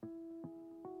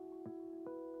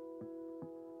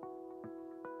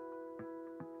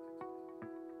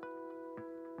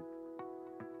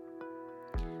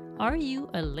Are you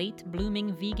a late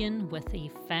blooming vegan with a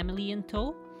family in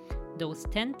tow? Those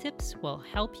 10 tips will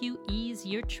help you ease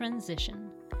your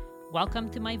transition. Welcome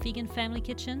to my Vegan Family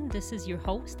Kitchen. This is your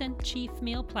host and chief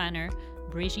meal planner,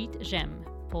 Brigitte Gemme.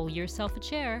 Pull yourself a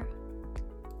chair.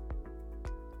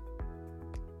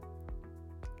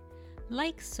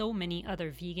 Like so many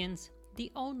other vegans,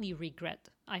 the only regret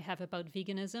I have about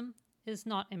veganism is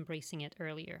not embracing it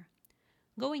earlier.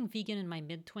 Going vegan in my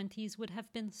mid-20s would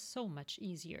have been so much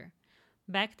easier.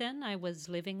 Back then, I was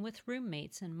living with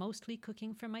roommates and mostly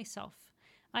cooking for myself.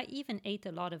 I even ate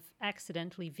a lot of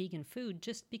accidentally vegan food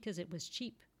just because it was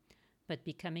cheap. But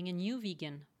becoming a new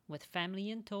vegan with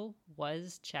family in tow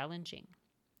was challenging.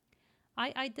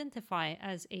 I identify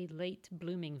as a late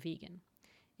blooming vegan.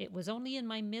 It was only in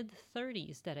my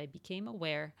mid-30s that I became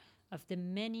aware of the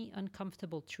many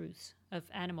uncomfortable truths of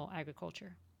animal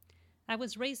agriculture. I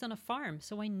was raised on a farm,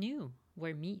 so I knew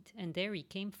where meat and dairy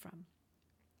came from.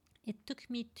 It took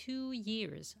me 2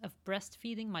 years of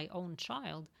breastfeeding my own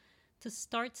child to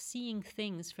start seeing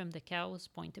things from the cow's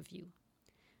point of view.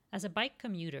 As a bike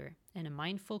commuter and a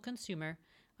mindful consumer,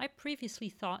 I previously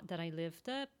thought that I lived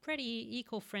a pretty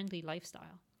eco-friendly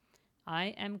lifestyle.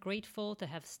 I am grateful to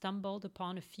have stumbled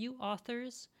upon a few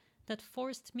authors that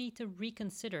forced me to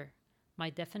reconsider my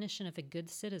definition of a good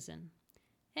citizen,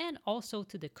 and also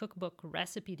to the cookbook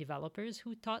recipe developers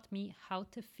who taught me how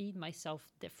to feed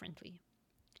myself differently.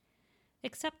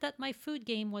 Except that my food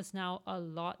game was now a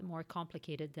lot more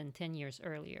complicated than 10 years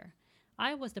earlier.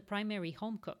 I was the primary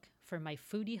home cook for my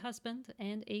foodie husband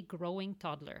and a growing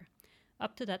toddler.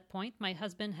 Up to that point, my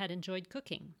husband had enjoyed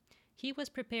cooking. He was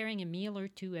preparing a meal or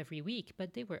two every week,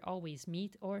 but they were always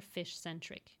meat or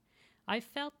fish-centric. I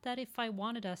felt that if I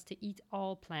wanted us to eat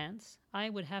all plants, I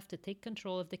would have to take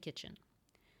control of the kitchen.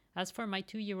 As for my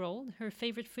 2-year-old, her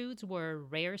favorite foods were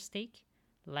rare steak,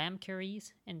 lamb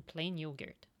curries, and plain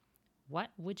yogurt.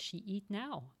 What would she eat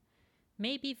now?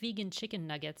 Maybe vegan chicken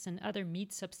nuggets and other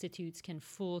meat substitutes can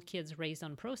fool kids raised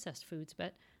on processed foods,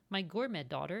 but my gourmet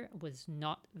daughter was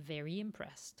not very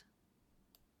impressed.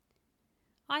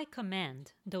 I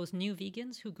commend those new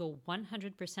vegans who go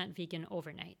 100% vegan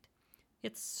overnight.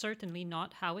 It's certainly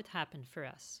not how it happened for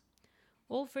us.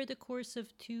 Over the course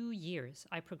of 2 years,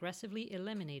 I progressively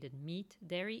eliminated meat,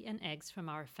 dairy, and eggs from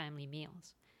our family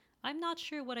meals. I'm not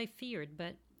sure what I feared,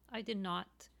 but I did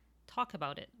not talk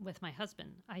about it with my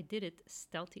husband. I did it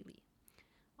stealthily.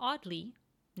 Oddly,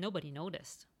 nobody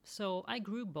noticed, so I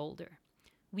grew bolder.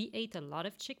 We ate a lot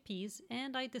of chickpeas,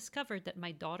 and I discovered that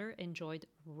my daughter enjoyed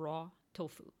raw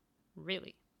tofu.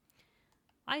 Really.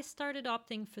 I started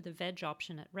opting for the veg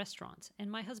option at restaurants, and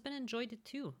my husband enjoyed it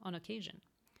too on occasion.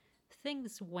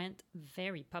 Things went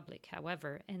very public,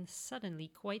 however, and suddenly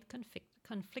quite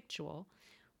conflictual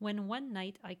when one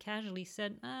night I casually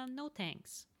said, no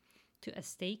thanks, to a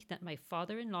steak that my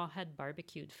father-in-law had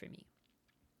barbecued for me.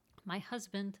 My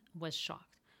husband was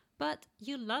shocked. But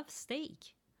you love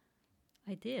steak.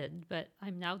 I did, but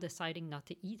I'm now deciding not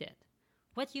to eat it.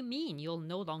 What do you mean you'll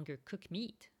no longer cook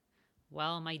meat?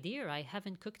 Well, my dear, I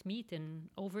haven't cooked meat in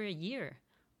over a year.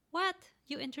 What?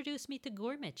 You introduced me to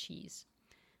gourmet cheese.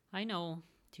 I know,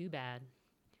 too bad.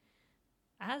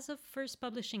 As of first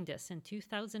publishing this in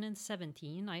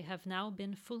 2017, I have now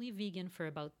been fully vegan for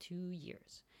about 2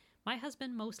 years. My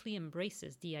husband mostly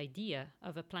embraces the idea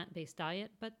of a plant-based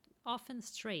diet, but often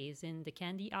strays in the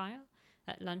candy aisle,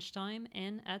 at lunchtime,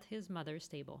 and at his mother's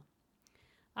table.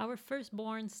 Our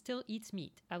firstborn still eats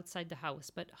meat outside the house,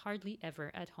 but hardly ever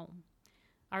at home.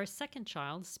 Our second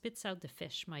child spits out the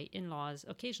fish my in-laws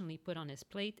occasionally put on his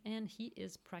plate, and he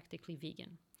is practically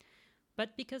vegan.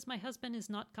 But because my husband is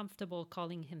not comfortable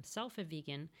calling himself a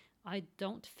vegan, I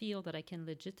don't feel that I can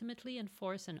legitimately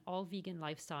enforce an all-vegan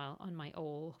lifestyle on my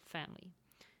whole family.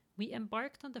 We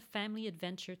embarked on the family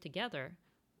adventure together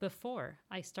before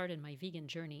I started my vegan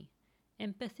journey.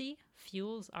 Empathy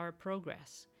fuels our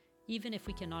progress, even if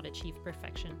we cannot achieve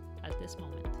perfection at this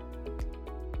moment.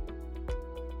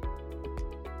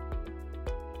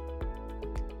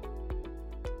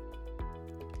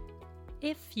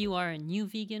 If you are a new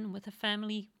vegan with a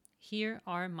family, here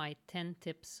are my 10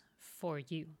 tips for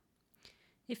you.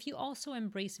 If you also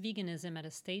embrace veganism at a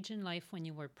stage in life when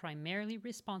you were primarily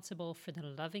responsible for the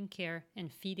loving care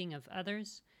and feeding of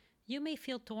others, you may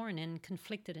feel torn and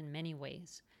conflicted in many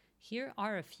ways. Here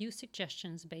are a few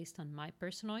suggestions based on my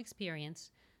personal experience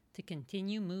to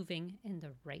continue moving in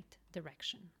the right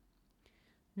direction.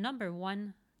 Number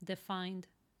 1, define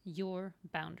your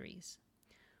boundaries.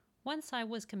 Once I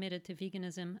was committed to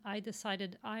veganism, I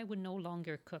decided I would no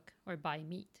longer cook or buy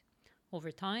meat.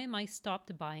 Over time, I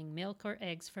stopped buying milk or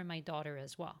eggs for my daughter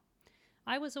as well.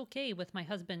 I was okay with my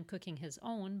husband cooking his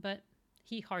own, but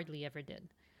He hardly ever did.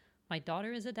 My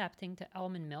daughter is adapting to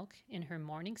almond milk in her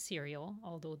morning cereal,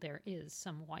 although there is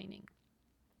some whining.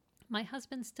 My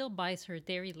husband still buys her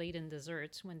dairy laden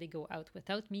desserts when they go out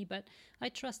without me, but I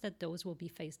trust that those will be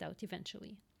phased out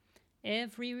eventually.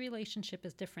 Every relationship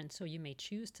is different, so you may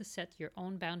choose to set your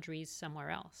own boundaries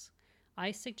somewhere else.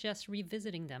 I suggest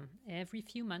revisiting them every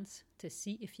few months to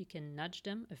see if you can nudge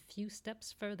them a few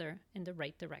steps further in the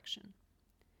right direction.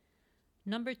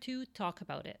 Number two, talk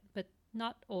about it, but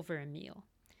not over a meal.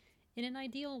 In an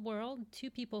ideal world, two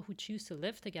people who choose to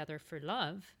live together for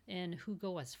love and who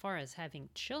go as far as having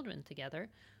children together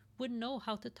would know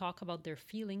how to talk about their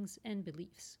feelings and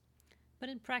beliefs. But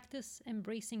in practice,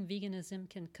 embracing veganism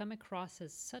can come across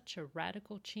as such a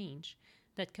radical change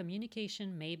that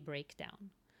communication may break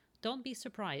down. Don't be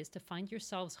surprised to find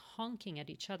yourselves honking at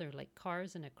each other like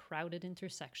cars in a crowded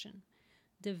intersection.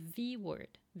 The V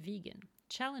word, vegan,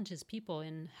 challenges people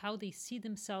in how they see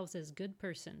themselves as good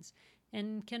persons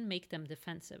and can make them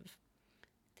defensive.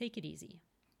 Take it easy.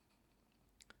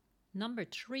 Number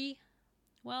three,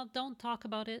 well, don't talk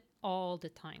about it all the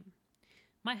time.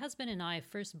 My husband and I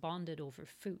first bonded over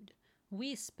food.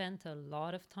 We spent a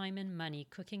lot of time and money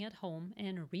cooking at home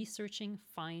and researching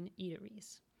fine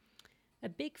eateries. A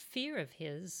big fear of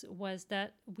his was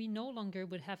that we no longer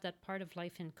would have that part of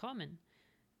life in common.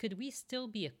 Could we still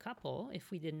be a couple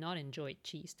if we did not enjoy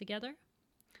cheese together?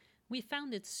 We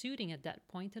found it suiting at that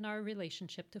point in our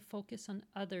relationship to focus on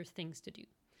other things to do.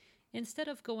 Instead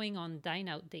of going on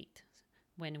dine-out date,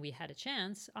 when we had a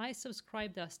chance, I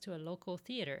subscribed us to a local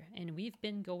theater, and we've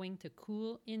been going to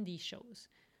cool indie shows.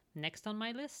 Next on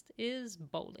my list is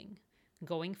bowling.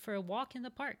 Going for a walk in the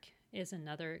park is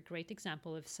another great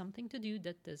example of something to do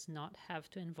that does not have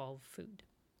to involve food.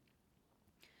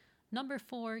 Number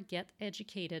four, get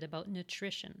educated about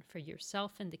nutrition for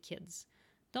yourself and the kids.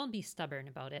 Don't be stubborn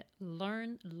about it.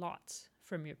 Learn lots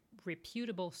from your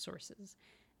reputable sources.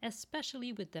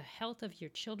 Especially with the health of your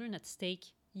children at stake,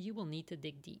 you will need to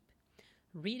dig deep.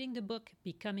 Reading the book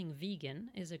Becoming Vegan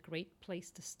is a great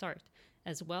place to start,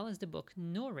 as well as the book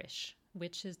Nourish,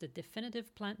 which is the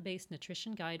definitive plant-based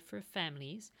nutrition guide for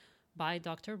families by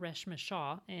Dr. Reshma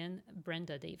Shah and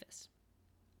Brenda Davis.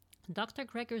 Dr.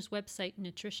 Greger's website,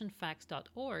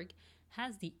 nutritionfacts.org,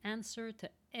 has the answer to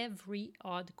every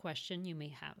odd question you may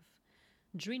have.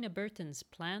 Drina Burton's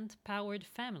Plant-Powered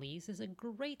Families is a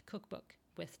great cookbook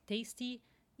with tasty,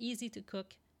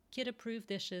 easy-to-cook, kid-approved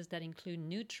dishes that include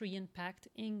nutrient-packed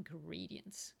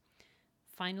ingredients.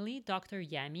 Finally, Dr.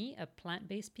 Yami, a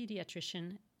plant-based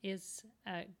pediatrician, is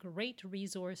a great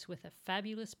resource with a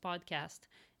fabulous podcast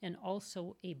and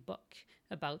also a book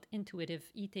about intuitive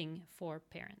eating for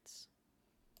parents.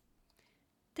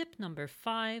 Tip number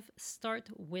 5, start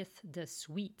with the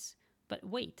sweets, but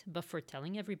wait before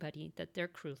telling everybody that they're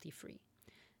cruelty-free.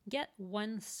 Get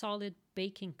one solid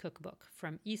baking cookbook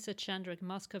from Isa Chandra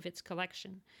Moscovitz's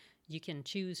collection. You can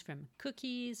choose from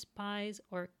cookies, pies,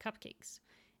 or cupcakes.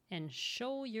 And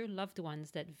show your loved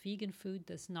ones that vegan food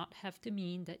does not have to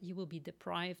mean that you will be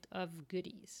deprived of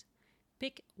goodies.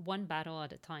 Pick one battle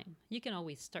at a time. You can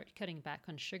always start cutting back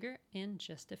on sugar in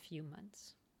just a few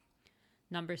months.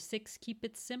 Number 6, keep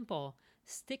it simple.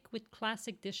 Stick with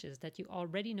classic dishes that you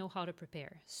already know how to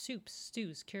prepare. Soups,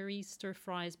 stews, curries,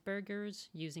 stir-fries, burgers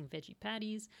using veggie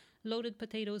patties, loaded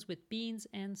potatoes with beans,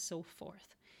 and so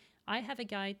forth. I have a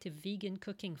guide to vegan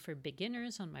cooking for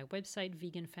beginners on my website,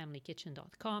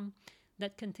 veganfamilykitchen.com,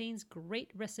 that contains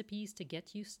great recipes to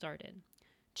get you started.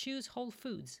 Choose whole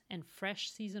foods and fresh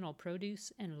seasonal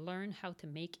produce and learn how to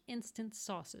make instant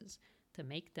sauces to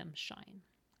make them shine.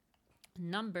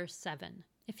 Number 7.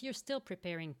 If you're still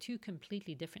preparing 2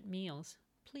 completely different meals,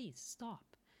 please stop.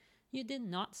 You did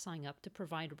not sign up to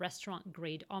provide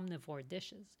restaurant-grade omnivore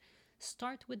dishes.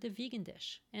 Start with the vegan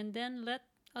dish and then let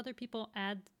other people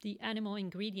add the animal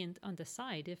ingredient on the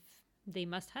side if they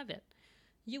must have it.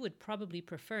 You would probably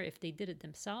prefer if they did it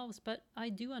themselves, but I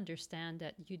do understand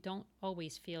that you don't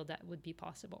always feel that would be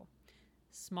possible.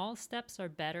 Small steps are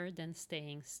better than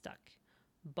staying stuck.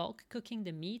 Bulk cooking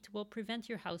the meat will prevent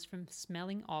your house from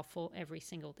smelling awful every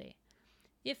single day.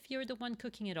 If you're the one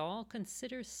cooking it all,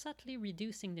 consider subtly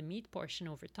reducing the meat portion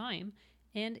over time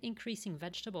and increasing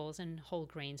vegetables and whole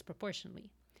grains proportionally.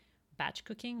 Batch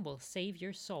cooking will save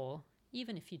your soul,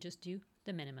 even if you just do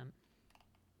the minimum.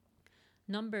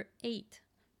 Number 8,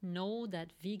 know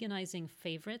that veganizing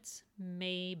favorites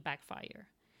may backfire.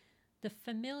 The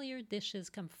familiar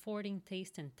dishes' comforting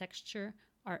taste and texture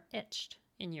are etched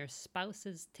in your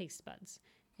spouse's taste buds,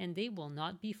 and they will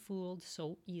not be fooled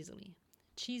so easily.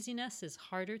 Cheesiness is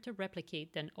harder to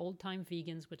replicate than old-time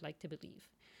vegans would like to believe.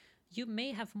 You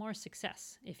may have more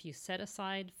success if you set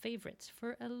aside favorites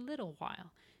for a little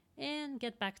while and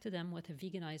get back to them with a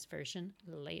veganized version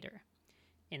later.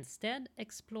 Instead,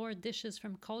 explore dishes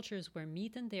from cultures where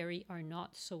meat and dairy are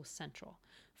not so central.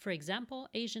 For example,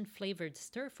 Asian flavored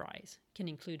stir fries can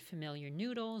include familiar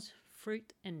noodles,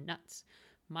 fruit, and nuts.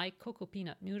 My cocoa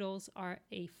peanut noodles are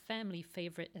a family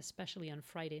favorite, especially on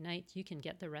Friday night. You can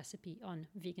get the recipe on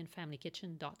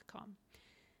veganfamilykitchen.com.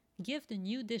 Give the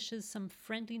new dishes some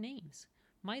friendly names.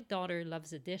 My daughter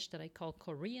loves a dish that I call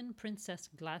Korean Princess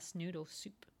Glass Noodle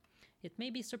Soup. It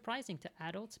may be surprising to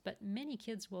adults, but many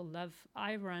kids will love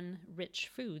iron-rich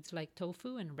foods like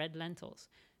tofu and red lentils.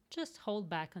 Just hold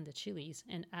back on the chilies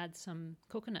and add some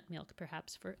coconut milk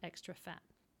perhaps for extra fat.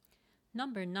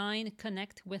 Number 9,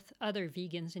 connect with other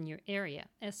vegans in your area,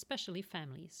 especially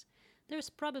families. There's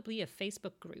probably a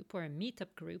Facebook group or a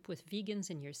meetup group with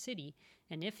vegans in your city,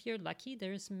 and if you're lucky,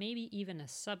 there's maybe even a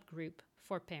subgroup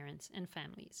for parents and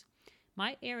families.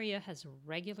 My area has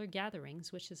regular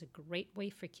gatherings, which is a great way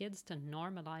for kids to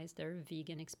normalize their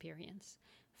vegan experience.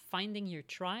 Finding your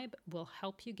tribe will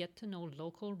help you get to know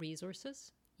local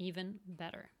resources even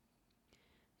better.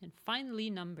 And finally,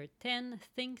 number 10,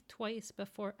 think twice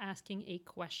before asking a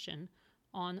question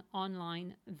on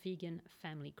online vegan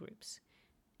family groups.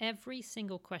 Every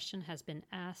single question has been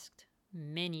asked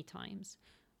many times.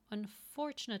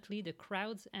 Unfortunately, the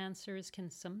crowd's answers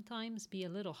can sometimes be a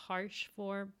little harsh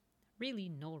for really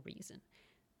no reason.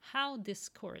 How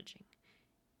discouraging.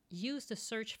 Use the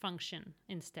search function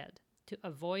instead to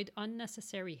avoid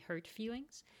unnecessary hurt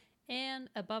feelings, and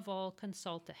above all,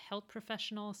 consult a health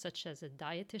professional such as a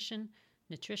dietitian,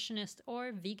 nutritionist,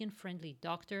 or vegan-friendly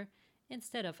doctor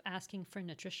instead of asking for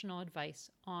nutritional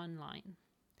advice online.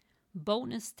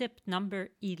 Bonus tip number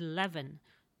 11.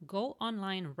 Go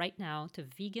online right now to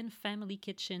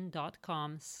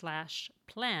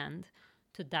veganfamilykitchen.com/planned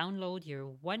to download your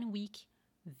 1-week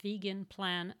vegan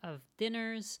plan of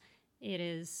dinners. It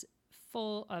is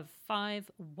full of 5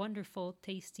 wonderful,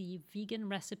 tasty vegan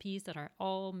recipes that are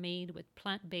all made with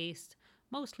plant-based,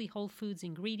 mostly whole foods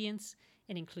ingredients.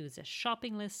 It includes a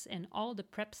shopping list and all the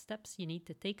prep steps you need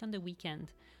to take on the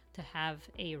weekend to have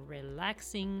a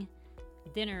relaxing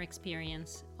dinner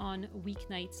experience on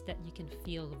weeknights that you can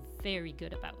feel very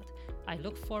good about. I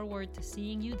look forward to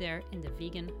seeing you there in the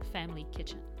Vegan Family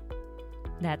Kitchen.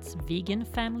 That's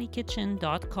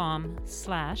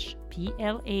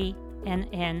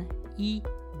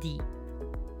veganfamilykitchen.com/PLANNED.